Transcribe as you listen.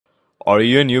Are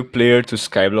you a new player to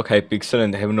Skyblock Hypixel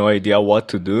and have no idea what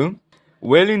to do?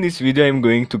 Well, in this video I'm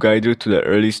going to guide you to the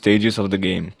early stages of the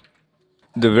game.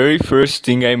 The very first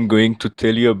thing I'm going to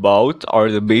tell you about are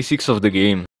the basics of the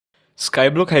game.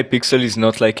 Skyblock Hypixel is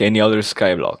not like any other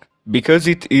Skyblock, because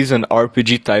it is an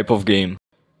RPG type of game.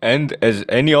 And as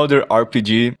any other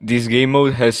RPG, this game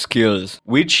mode has skills,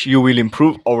 which you will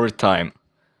improve over time.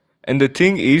 And the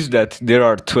thing is that there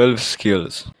are 12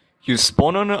 skills. You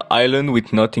spawn on an island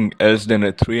with nothing else than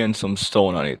a tree and some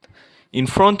stone on it. In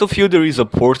front of you there is a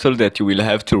portal that you will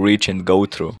have to reach and go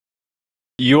through.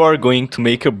 You are going to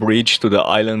make a bridge to the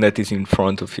island that is in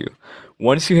front of you.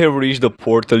 Once you have reached the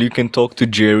portal, you can talk to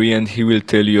Jerry and he will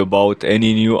tell you about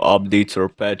any new updates or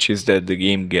patches that the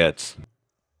game gets.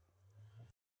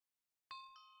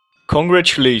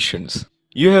 Congratulations!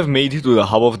 You have made it to the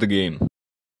hub of the game.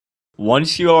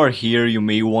 Once you are here, you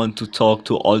may want to talk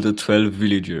to all the 12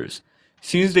 villagers,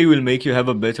 since they will make you have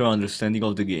a better understanding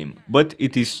of the game, but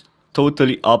it is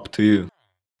totally up to you.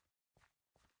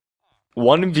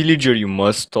 One villager you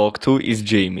must talk to is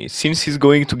Jamie, since he's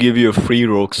going to give you a free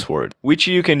rock sword, which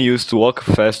you can use to walk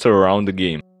faster around the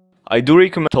game. I do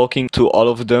recommend talking to all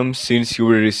of them since you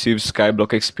will receive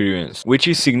Skyblock experience, which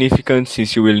is significant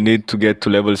since you will need to get to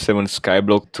level 7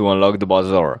 Skyblock to unlock the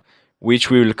bazaar,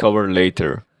 which we will cover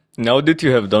later. Now that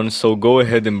you have done so, go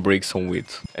ahead and break some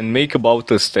wheat, and make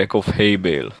about a stack of hay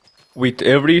bale. With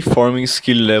every farming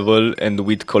skill level and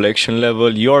with collection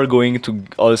level, you are going to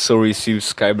also receive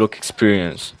Skyblock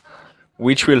experience,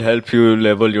 which will help you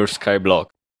level your Skyblock.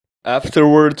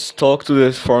 Afterwards, talk to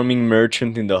the farming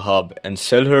merchant in the hub and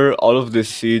sell her all of the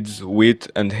seeds, wheat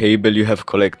and hay bale you have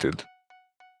collected.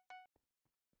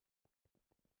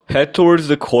 Head towards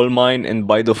the coal mine and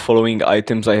buy the following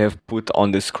items I have put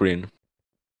on the screen.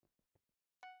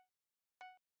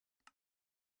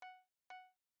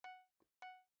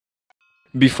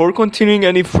 Before continuing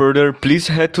any further, please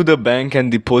head to the bank and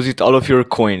deposit all of your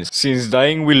coins, since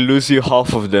dying will lose you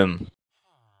half of them.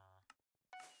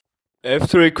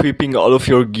 After equipping all of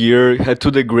your gear, head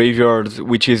to the graveyard,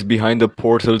 which is behind the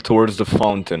portal towards the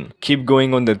fountain. Keep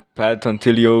going on that path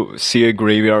until you see a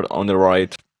graveyard on the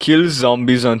right. Kill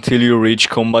zombies until you reach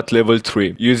combat level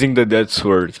 3, using the dead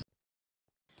sword.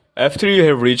 After you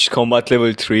have reached combat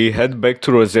level 3, head back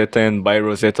to Rosetta and buy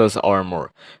Rosetta's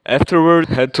armor. Afterward,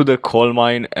 head to the coal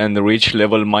mine and reach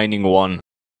level mining 1.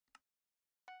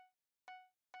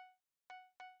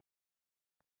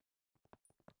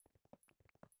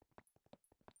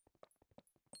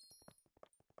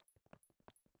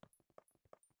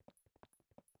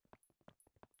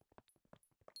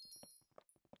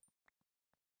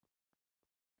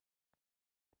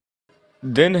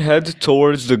 Then head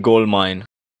towards the gold mine.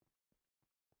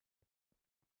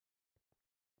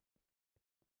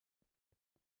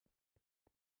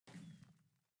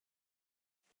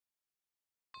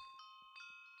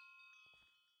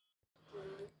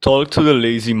 Talk to the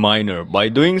lazy miner. By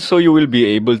doing so, you will be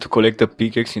able to collect a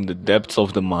pickaxe in the depths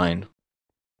of the mine.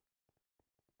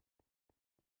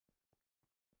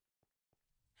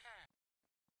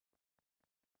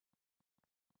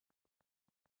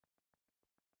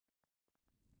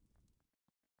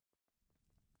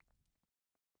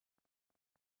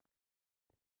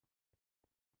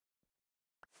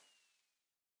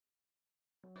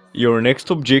 Your next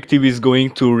objective is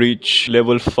going to reach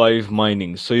level 5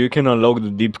 mining, so you can unlock the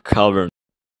deep cavern.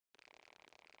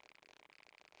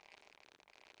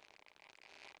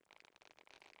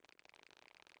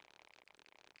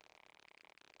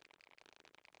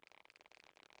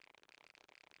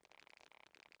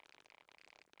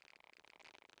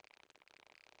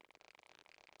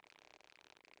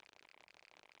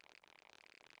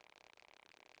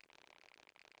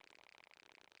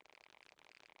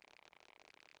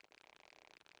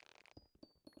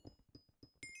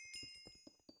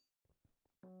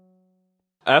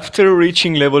 After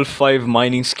reaching level 5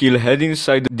 mining skill, head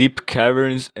inside the deep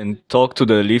caverns and talk to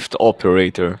the lift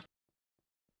operator.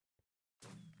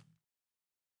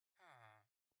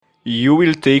 You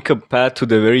will take a path to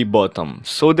the very bottom,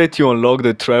 so that you unlock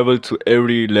the travel to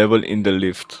every level in the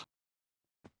lift.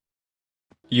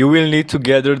 You will need to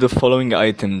gather the following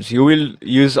items. You will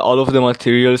use all of the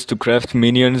materials to craft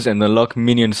minions and unlock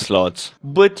minion slots.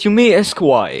 But you may ask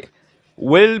why?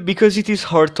 Well, because it is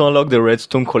hard to unlock the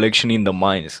redstone collection in the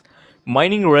mines.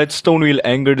 Mining redstone will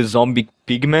anger the zombie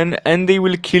pigmen and they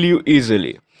will kill you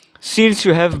easily, since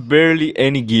you have barely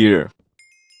any gear.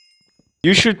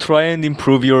 You should try and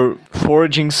improve your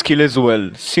foraging skill as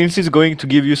well, since it's going to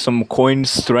give you some coin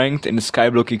strength and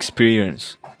skyblock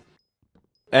experience.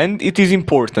 And it is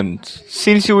important,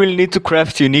 since you will need to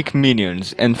craft unique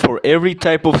minions, and for every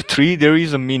type of tree there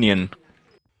is a minion.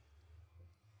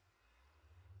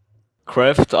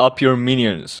 Craft up your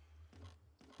minions.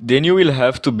 Then you will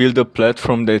have to build a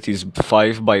platform that is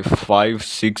 5 by 5,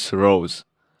 6 rows,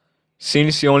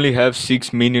 since you only have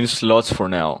 6 minion slots for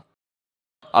now.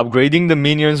 Upgrading the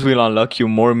minions will unlock you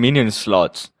more minion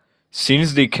slots,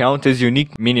 since they count as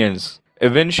unique minions.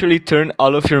 Eventually turn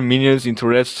all of your minions into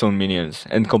redstone minions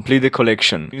and complete the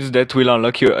collection, since that will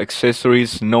unlock your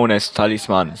accessories known as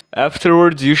talismans.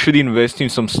 Afterwards you should invest in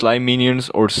some slime minions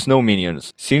or snow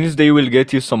minions, since they will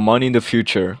get you some money in the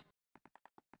future.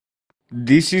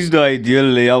 This is the ideal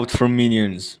layout for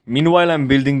minions. Meanwhile I'm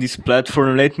building this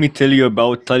platform, let me tell you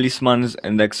about talismans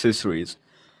and accessories.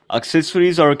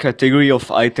 Accessories are a category of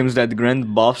items that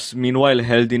grant buffs meanwhile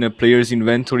held in a player's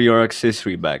inventory or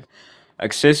accessory bag.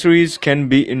 Accessories can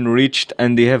be enriched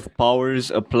and they have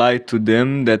powers applied to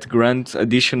them that grant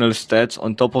additional stats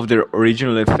on top of their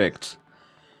original effects.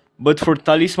 But for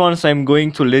talismans I'm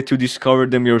going to let you discover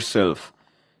them yourself.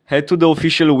 Head to the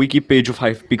official wiki page of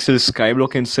Hypixel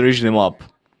Skyblock and search them up.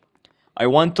 I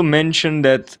want to mention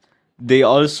that they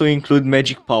also include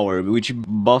magic power, which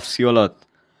buffs you a lot.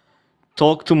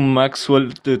 Talk to Maxwell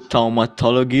the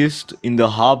Taumatologist in the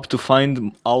hub to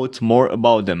find out more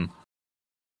about them.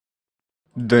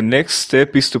 The next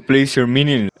step is to place your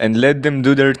minions and let them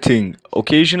do their thing.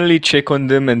 Occasionally check on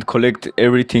them and collect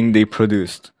everything they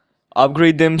produced.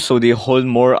 Upgrade them so they hold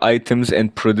more items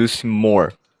and produce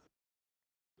more.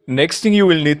 Next thing you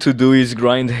will need to do is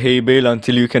grind hay bale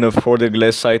until you can afford a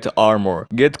glassite armor.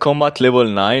 Get combat level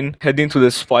 9, head into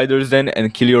the spider's den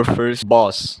and kill your first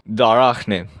boss, the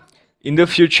Arachne. In the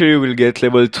future you will get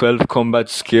level 12 combat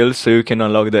skills so you can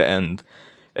unlock the end.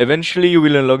 Eventually you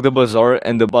will unlock the bazaar,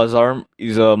 and the bazaar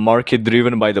is a market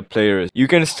driven by the players. You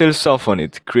can still stuff on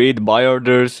it, create buy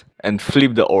orders and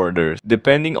flip the orders,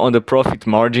 depending on the profit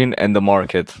margin and the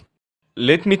market.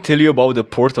 Let me tell you about the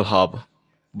portal hub.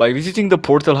 By visiting the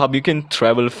portal hub you can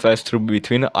travel faster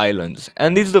between islands,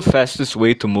 and it's the fastest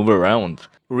way to move around.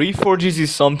 Reforges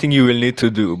is something you will need to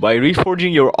do. By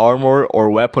reforging your armor or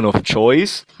weapon of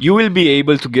choice, you will be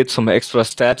able to get some extra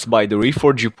stats by the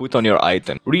reforge you put on your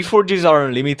item. Reforges are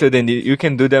unlimited and you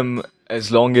can do them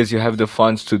as long as you have the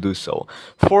funds to do so.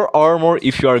 For armor,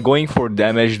 if you are going for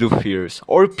damage, do fierce,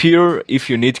 or pure if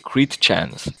you need crit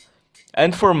chance.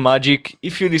 And for magic,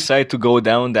 if you decide to go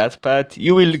down that path,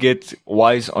 you will get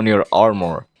wise on your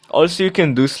armor. Also you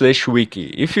can do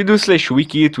 /wiki. If you do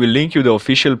 /wiki it will link you the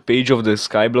official page of the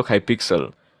Skyblock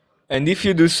Hypixel. And if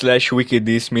you do /wiki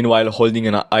this meanwhile holding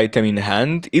an item in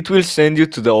hand, it will send you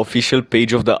to the official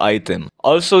page of the item.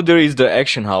 Also there is the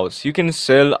action house. You can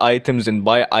sell items and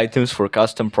buy items for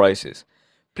custom prices.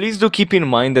 Please do keep in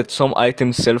mind that some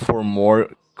items sell for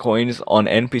more coins on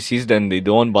NPCs than they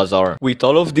do on Bazaar. With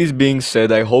all of this being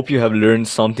said, I hope you have learned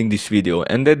something this video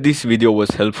and that this video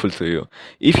was helpful to you.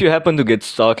 If you happen to get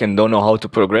stuck and don't know how to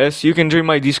progress, you can join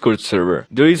my Discord server.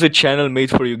 There is a channel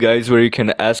made for you guys where you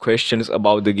can ask questions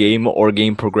about the game or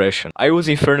game progression. I was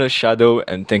Infernal Shadow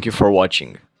and thank you for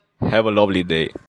watching. Have a lovely day.